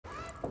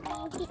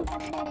What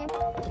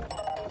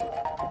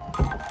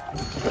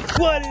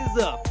is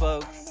up,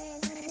 folks?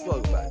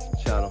 Welcome back to the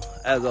channel.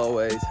 As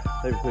always,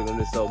 thank you for clicking on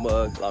this old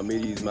mug. Allow me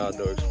to use my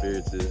outdoor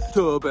experiences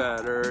to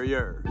better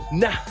yours.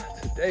 Now,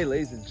 today,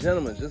 ladies and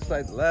gentlemen, just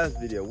like the last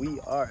video, we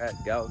are at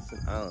Galveston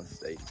Island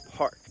State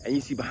Park. And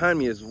you see behind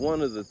me is one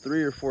of the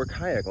 3 or 4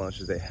 kayak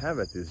launches they have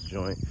at this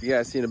joint. If you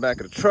guys see in the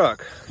back of the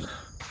truck,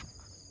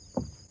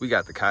 we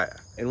got the kayak.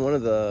 In one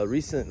of the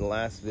recent and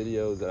last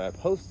videos that I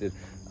posted,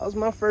 that was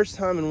my first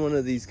time in one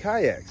of these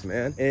kayaks,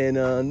 man.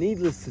 And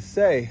needless to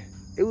say,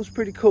 it was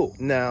pretty cool.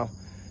 Now,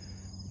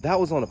 that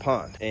was on a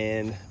pond,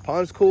 and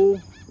pond's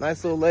cool,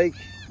 nice little lake.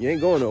 You ain't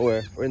going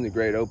nowhere. We're in the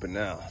great open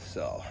now,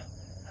 so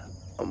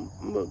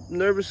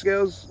nervous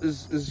scales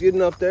is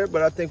getting up there,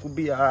 but I think we'll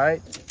be all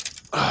right.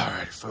 All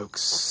right,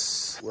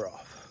 folks, we're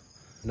off.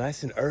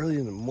 Nice and early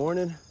in the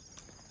morning.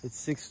 It's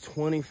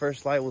 6:20.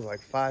 First light was like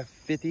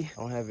 5:50.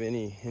 I don't have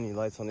any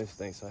lights on this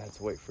thing, so I had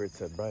to wait for it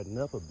to brighten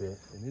up a bit.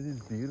 And it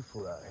is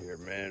beautiful out here,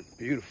 man.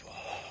 Beautiful.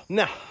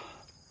 Now,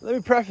 let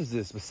me preface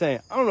this by saying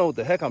I don't know what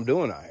the heck I'm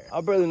doing out here.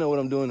 I barely know what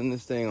I'm doing in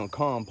this thing on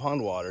calm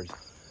pond waters.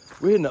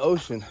 We're in the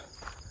ocean.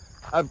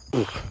 I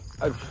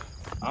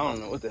don't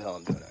know what the hell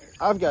I'm doing out here.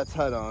 I've got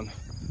tied on,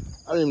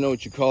 I don't even know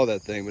what you call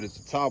that thing, but it's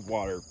a top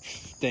water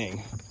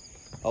thing.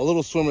 A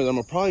little swimmer that I'm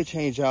gonna probably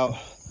change out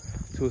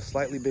to a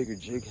slightly bigger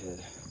jig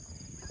head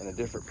and a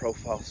different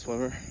profile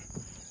swimmer,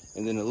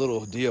 and then a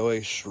little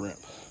DOA shrimp.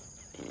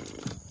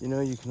 You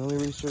know, you can only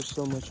research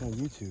so much on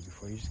YouTube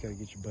before you just gotta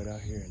get your butt out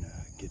here and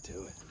get to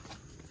it.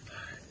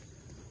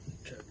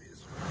 Try to be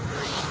as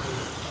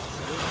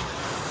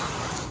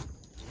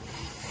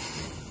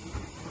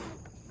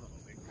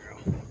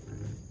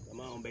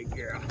Come on, big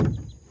girl.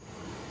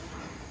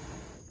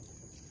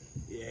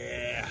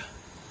 Yeah.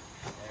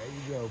 There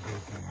you go,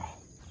 big girl.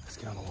 Let's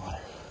get on the water.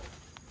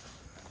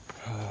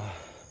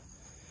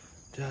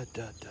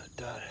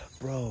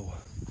 Bro,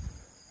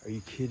 are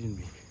you kidding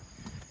me?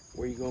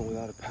 Where are you going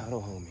without a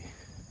paddle, homie?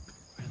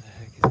 Where the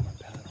heck is my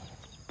paddle?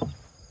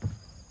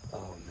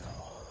 Oh no.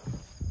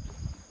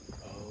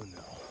 Oh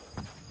no.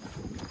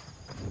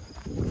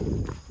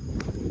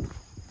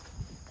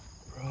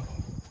 Bro.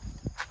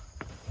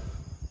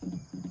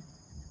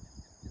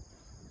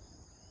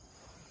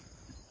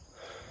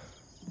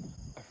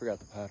 I forgot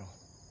the paddle.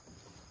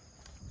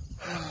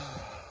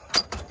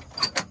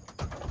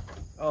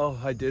 Oh,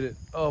 I did it.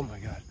 Oh my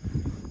God.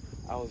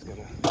 I was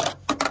gonna, oh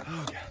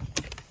God.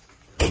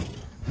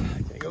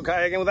 Can't go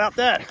kayaking without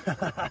that.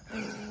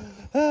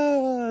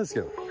 Let's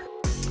go.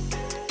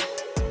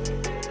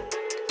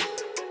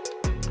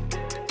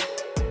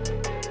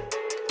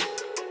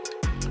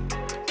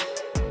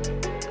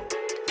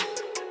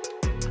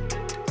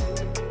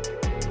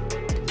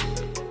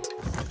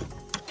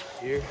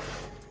 Here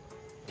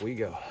we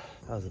go.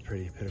 That was a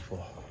pretty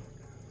pitiful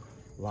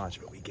launch,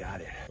 but we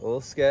got it. A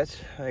little sketch,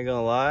 I ain't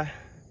gonna lie.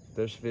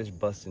 There's fish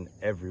busting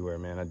everywhere,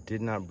 man. I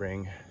did not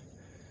bring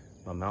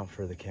my mount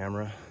for the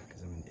camera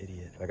because I'm an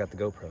idiot. I got the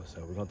GoPro,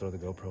 so we're gonna throw the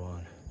GoPro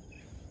on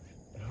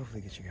and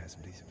hopefully get you guys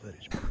some decent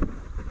footage.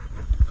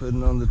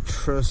 Putting on the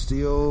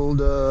trusty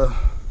old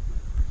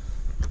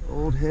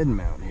head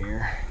mount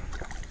here.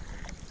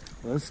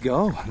 Let's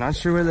go. Not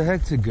sure where the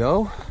heck to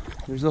go.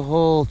 There's a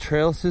whole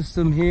trail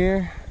system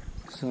here,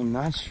 so I'm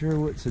not sure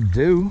what to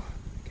do.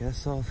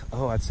 Guess I'll,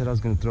 oh, I said I was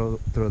gonna throw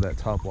that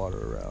top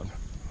water around.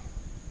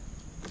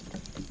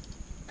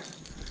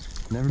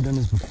 Never done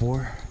this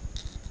before.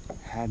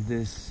 Had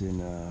this in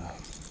a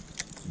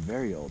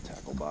very old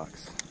tackle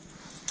box.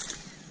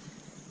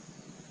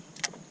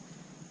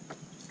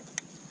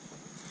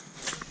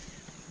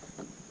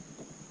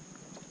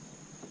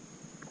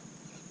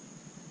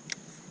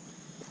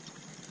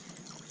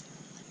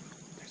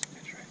 There's a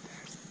fish right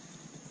there.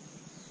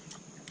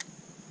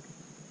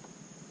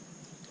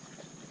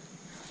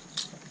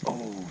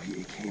 Oh,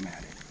 he came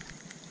at it.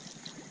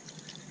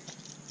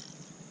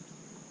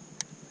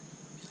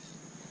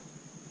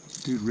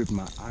 Dude ripped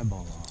my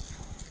eyeball off.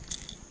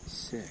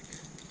 Sick.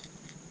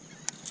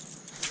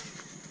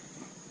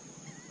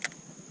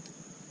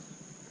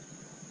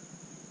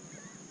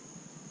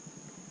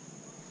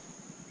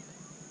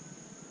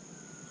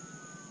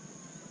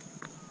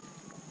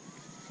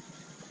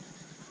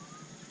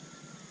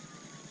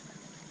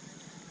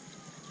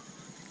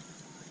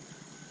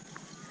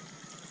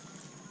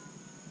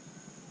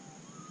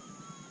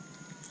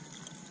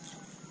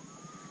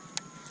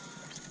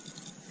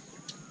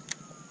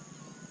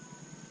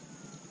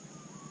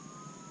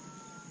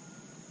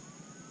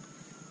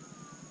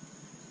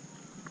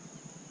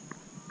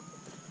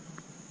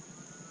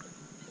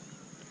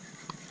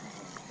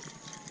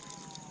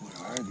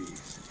 Are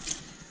these?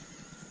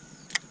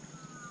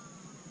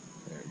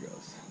 There it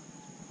goes.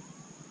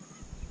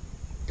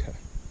 Okay.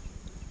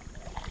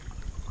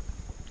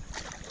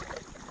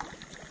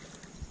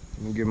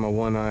 Let me give my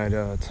one-eyed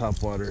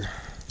topwater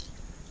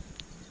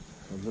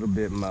a little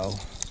bit mo.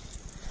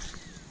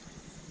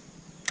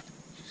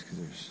 Just because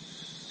there's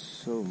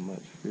so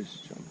much fish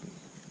jumping.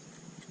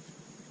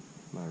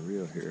 My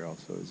reel here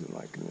also isn't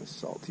like in this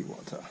salty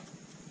water.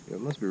 It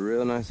must be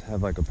real nice to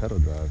have like a pedal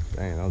drive.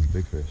 Dang, that was a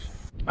big fish.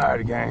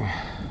 Alrighty, gang.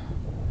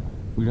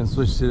 We done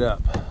switched it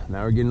up.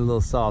 Now we're getting a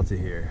little salty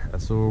here.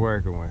 That's what we're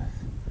working with.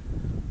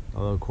 A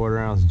little 1/4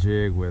 ounce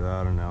jig with,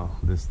 I don't know,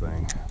 this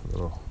thing. A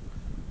little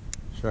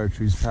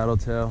chartreuse paddle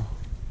tail.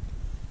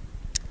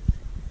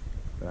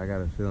 But I got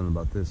a feeling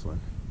about this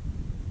one.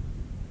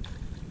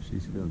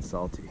 She's feeling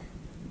salty.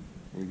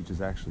 You can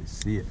just actually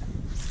see it.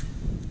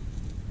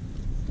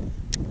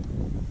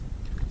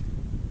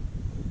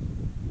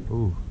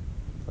 Ooh,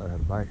 thought I had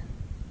a bite.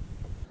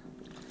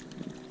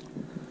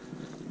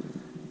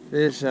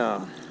 Fish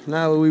on.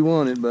 Not what we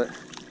wanted, but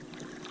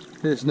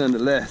fish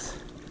nonetheless.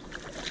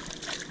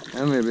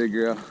 Come here, big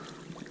girl.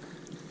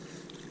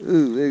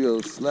 Ooh, big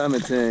old slimy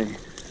thing.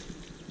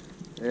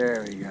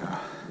 There we go.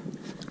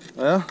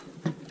 Well,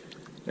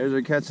 there's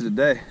our catch of the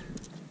day.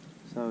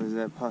 There's always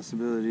that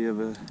possibility of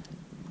a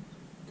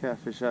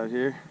catfish out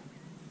here.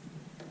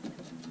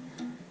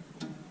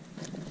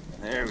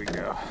 There we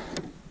go.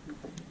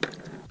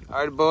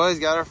 Alright, boys,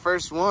 got our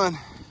first one.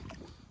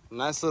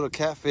 Nice little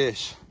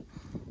catfish.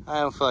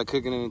 I don't feel like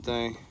cooking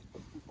anything,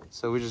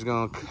 so we're just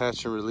gonna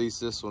catch and release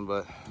this one,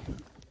 but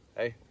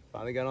hey,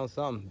 finally got on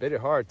something. Bit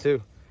it hard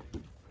too.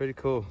 Pretty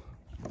cool.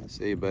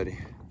 See you, buddy.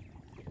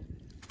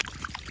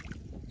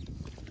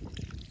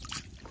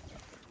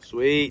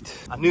 Sweet.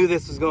 I knew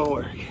this was gonna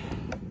work.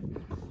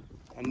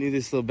 I knew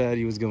this little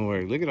baddie was gonna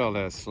work. Look at all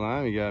that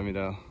slime you got me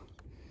though.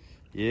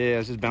 Yeah, I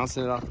was just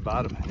bouncing it off the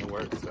bottom and it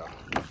worked, so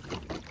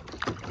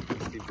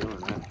keep doing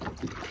that.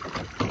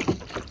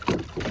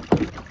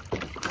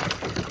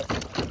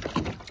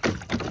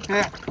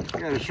 Yeah, I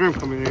got a shrimp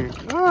coming in.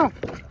 Ah.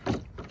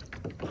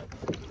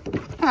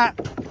 Ah.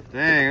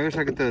 Dang, I wish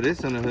I could throw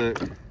this on the hook.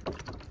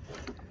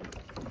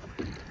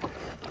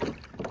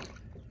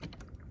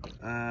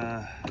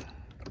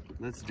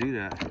 Let's do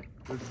that.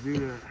 Let's do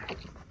that.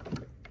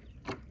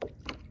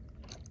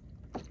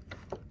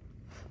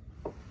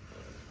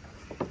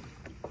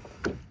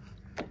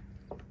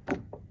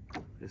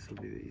 This will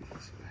be the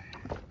easiest way.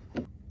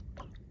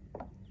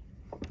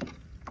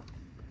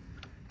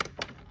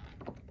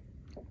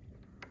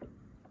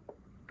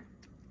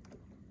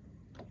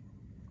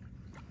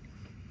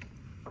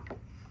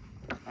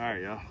 All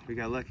right, y'all, we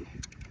got lucky.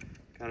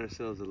 Got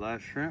ourselves a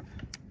live shrimp.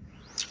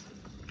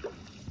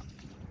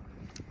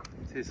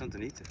 See if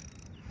something eats it.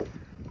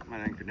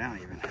 Might anchor down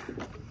even.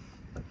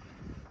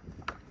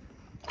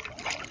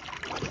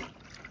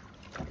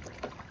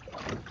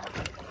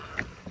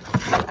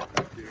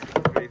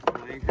 Faithful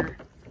anchor.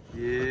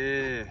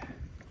 Yeah.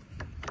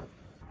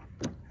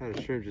 Had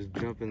a shrimp just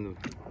jump in the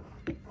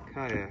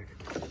kayak.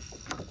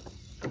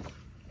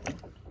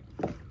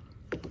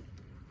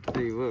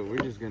 Tell you what, we're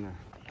just gonna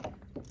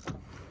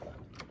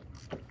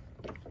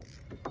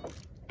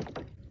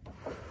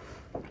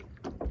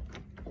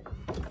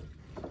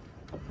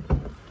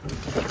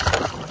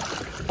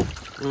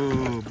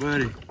oh,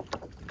 buddy.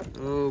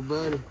 Oh,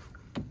 buddy.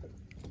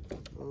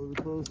 Oh, the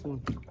close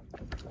one.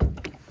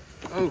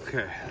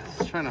 Okay,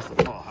 let's try not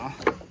to fall,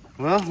 huh?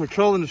 Well, we're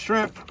trolling the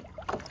shrimp.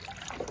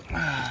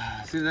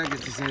 See if that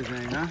gets us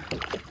anything, huh?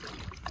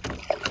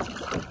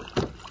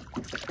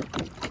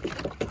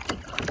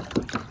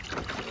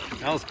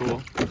 That was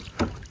cool.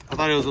 I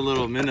thought it was a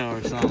little minnow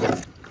or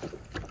something.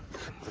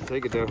 I'll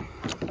take it though.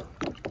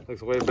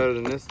 Looks way better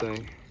than this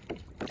thing.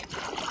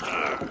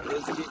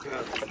 Let's keep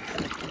paddling.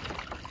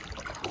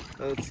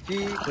 Let's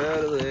keep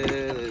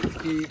paddling. Let's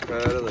keep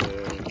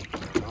paddling.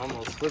 I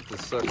almost flipped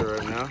this sucker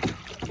right now.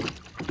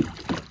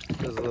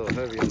 Feels a little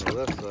heavy on the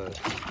left side.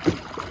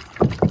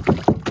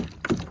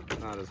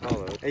 Not as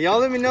hollow. Hey, y'all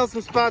let me know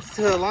some spots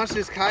to launch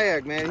this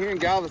kayak, man, here in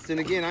Galveston.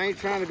 Again, I ain't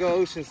trying to go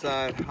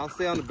oceanside. I'll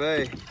stay on the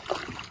bay.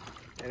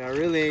 And I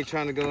really ain't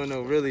trying to go in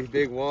no really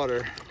big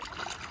water.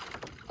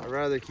 I'd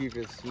rather keep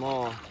it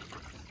small.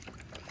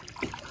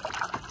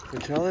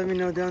 But y'all let me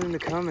know down in the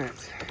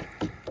comments.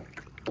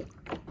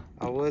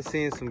 I was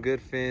seeing some good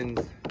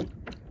fins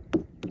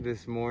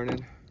this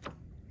morning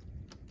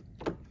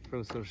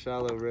from some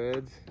shallow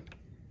reds,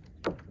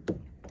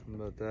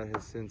 but that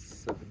has since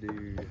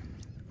subdued.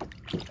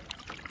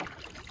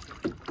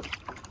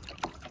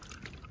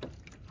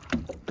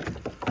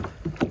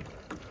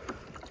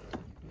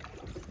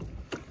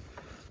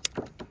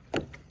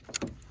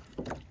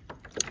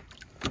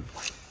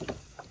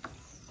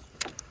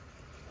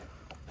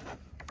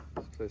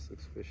 This place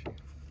looks fishy.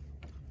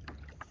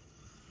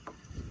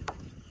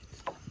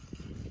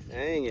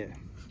 Dang it.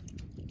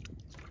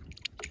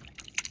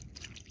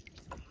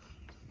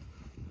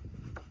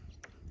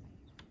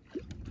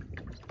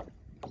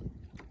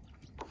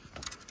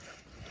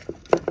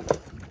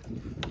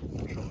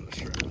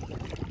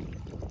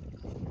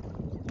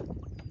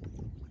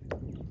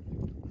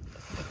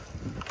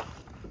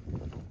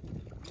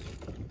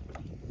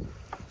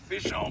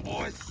 Fish on,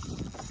 boys.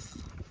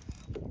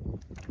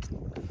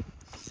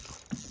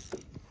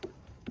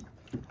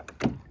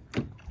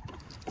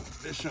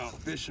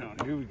 Fish on,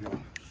 here we go.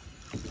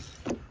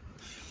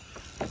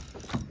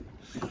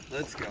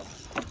 Let's go.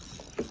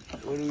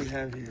 What do we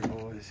have here,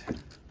 boys?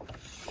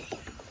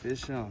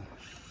 Fish on.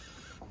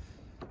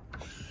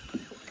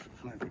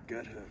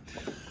 gut hooked.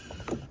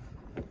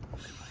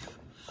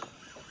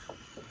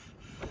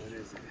 What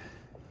is it?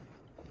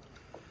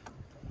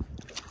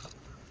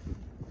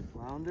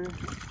 Flounder?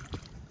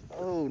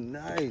 Oh,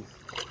 nice.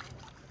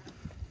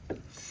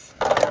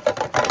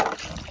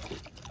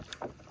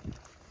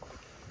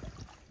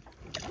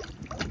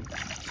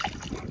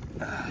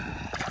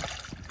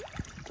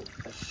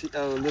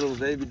 Oh, little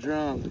baby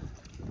drum.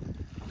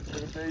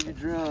 Little baby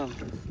drum.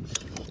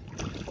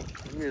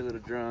 Come here,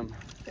 little drum.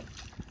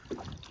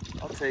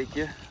 I'll take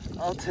you.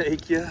 I'll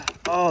take you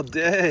all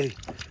day.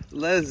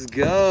 Let's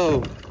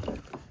go.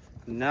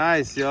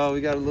 Nice, y'all.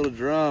 We got a little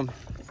drum.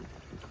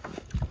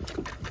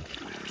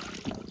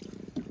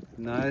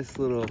 Nice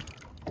little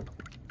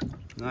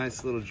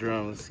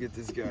drum. Let's get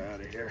this guy out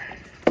of here.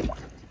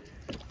 God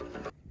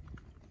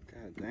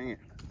dang it.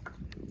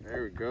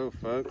 There we go,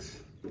 folks.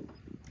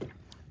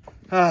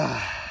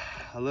 A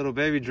little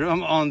baby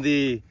drum on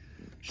the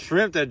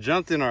shrimp that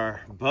jumped in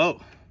our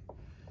boat.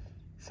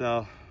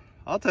 So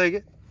I'll take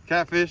it.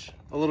 Catfish,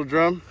 a little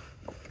drum.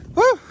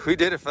 Woo! We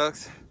did it,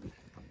 folks.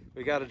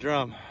 We got a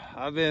drum.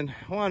 I've been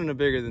wanting a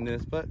bigger than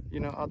this, but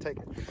you know, I'll take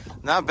it.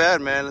 Not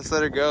bad, man. Let's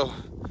let her go.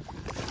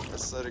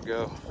 Let's let her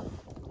go.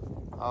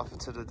 Off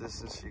into the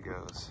distance she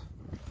goes.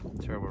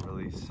 Terrible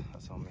release.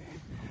 That's on me.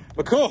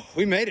 But cool,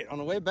 we made it on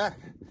the way back.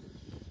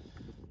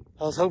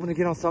 I was hoping to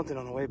get on something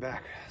on the way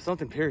back.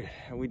 Something, period.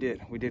 And we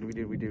did. We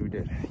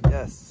did.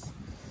 Yes.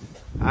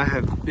 I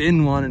have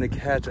been wanting to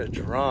catch a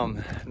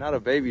drum. Not a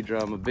baby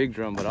drum, a big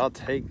drum, but I'll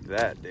take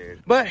that,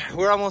 dude. But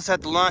we're almost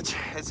at the launch.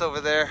 It's over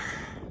there.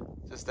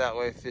 Just that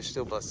way. Fish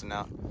still busting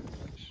out.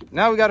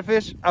 Now we got a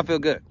fish. I feel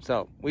good.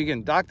 So we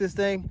can dock this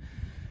thing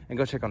and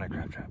go check on that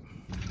crab trap.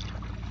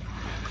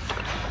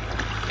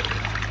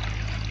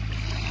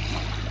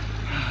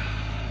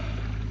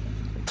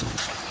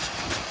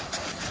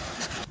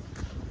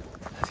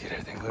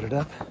 Loaded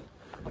up.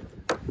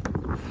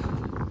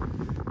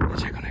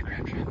 Let's check on that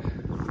crab trap.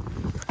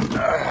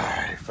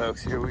 Alright,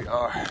 folks, here we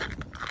are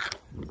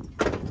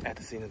at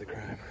the scene of the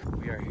crime.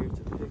 We are here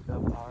to pick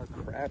up our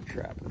crab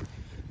trap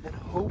and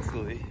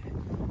hopefully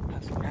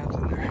have some crabs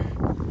in there.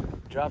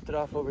 Dropped it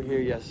off over here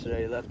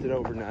yesterday, left it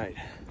overnight.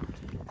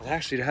 And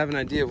actually, to have an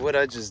idea of what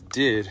I just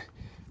did,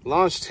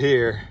 launched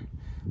here,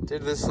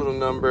 did this little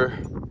number,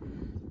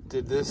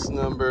 did this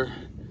number,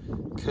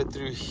 cut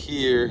through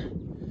here,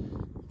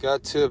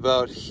 got to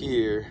about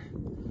here,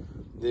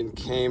 then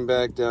came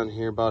back down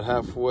here about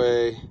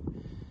halfway,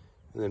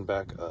 and then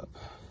back up.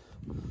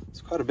 It's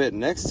quite a bit.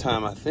 Next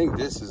time, I think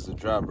this is the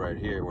drop right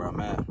here where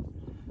I'm at,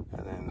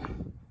 and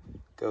then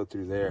go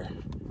through there.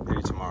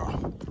 Maybe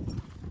tomorrow.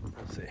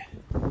 Let's see.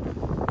 All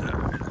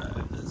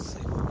right, let's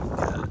see what we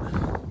got.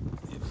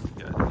 If we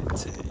got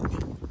anything.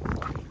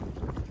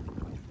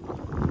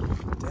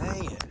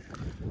 Dang it.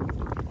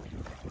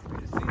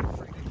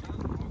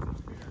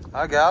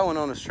 I got one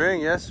on the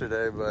string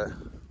yesterday, but...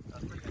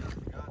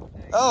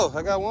 Oh,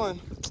 I got one.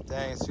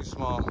 Dang, it's too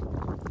small.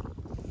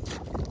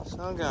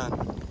 Sun gun.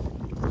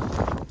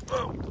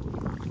 Whoa.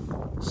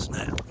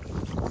 Snap.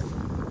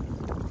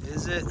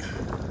 Is it?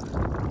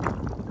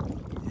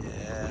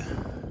 Yeah.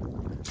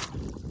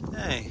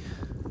 Dang.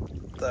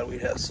 Thought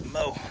we'd have some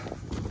mo.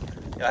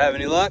 Y'all have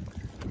any luck?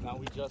 No,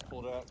 we just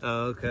pulled up.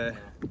 Oh, okay.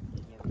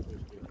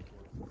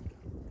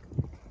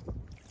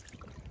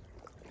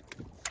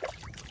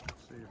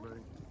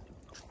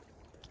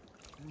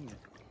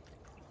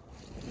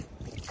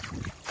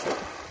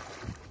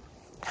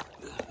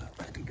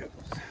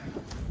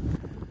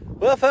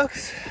 Well,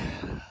 folks,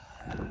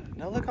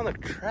 no luck on the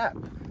trap.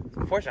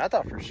 Unfortunately, I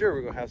thought for sure we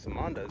were gonna have some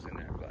mondos in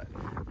there, but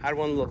I had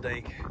one little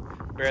dink,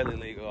 barely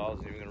legal. I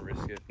wasn't even gonna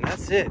risk it. And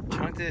that's it.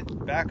 Chunked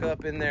it back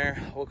up in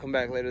there. We'll come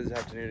back later this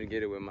afternoon and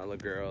get it with my little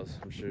girls.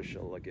 I'm sure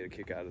she'll get a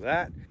kick out of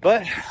that.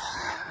 But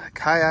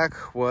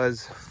kayak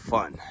was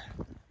fun.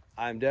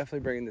 I'm definitely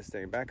bringing this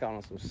thing back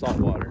on some salt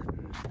water.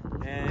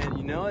 And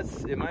you know,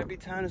 it might be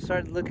time to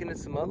start looking at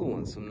some other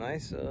ones, some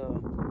nice,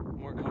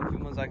 more comfy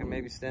ones I can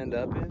maybe stand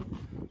up in.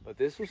 But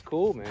this was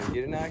cool, man.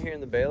 Getting out here in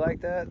the bay like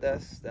that,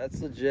 that's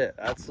legit.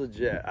 That's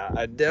legit.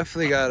 I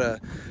definitely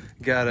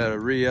gotta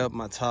re-up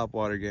my top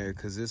water game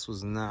because this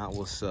was not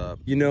what's up.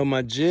 You know,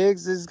 my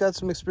jigs, it's got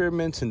some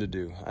experimenting to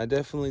do. I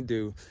definitely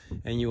do.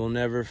 And you will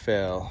never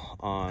fail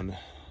on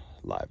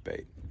live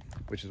bait,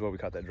 which is what we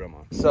caught that drum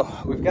on. So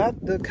we've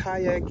got the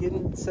kayak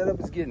getting set up.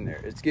 It's getting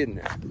there. It's getting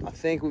there. I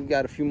think we've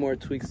got a few more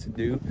tweaks to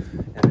do,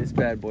 and this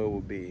bad boy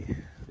will be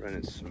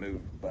running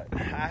smooth. But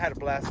I had a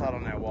blast out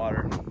on that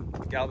water.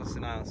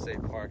 Galveston Island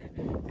State Park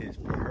is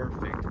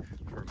perfect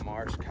for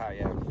Marsh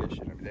kayak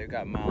fishing. I mean, they've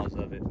got miles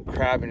of it.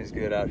 Crabbing is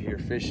good out here.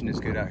 Fishing is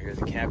good out here.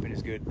 The camping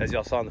is good. As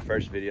y'all saw in the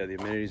first video, the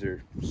amenities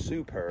are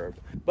superb.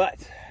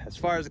 But as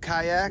far as the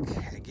kayak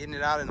and getting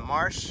it out in the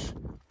marsh,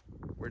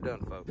 we're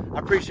done, folks. I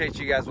appreciate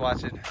you guys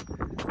watching.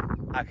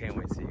 I can't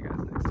wait to see you guys.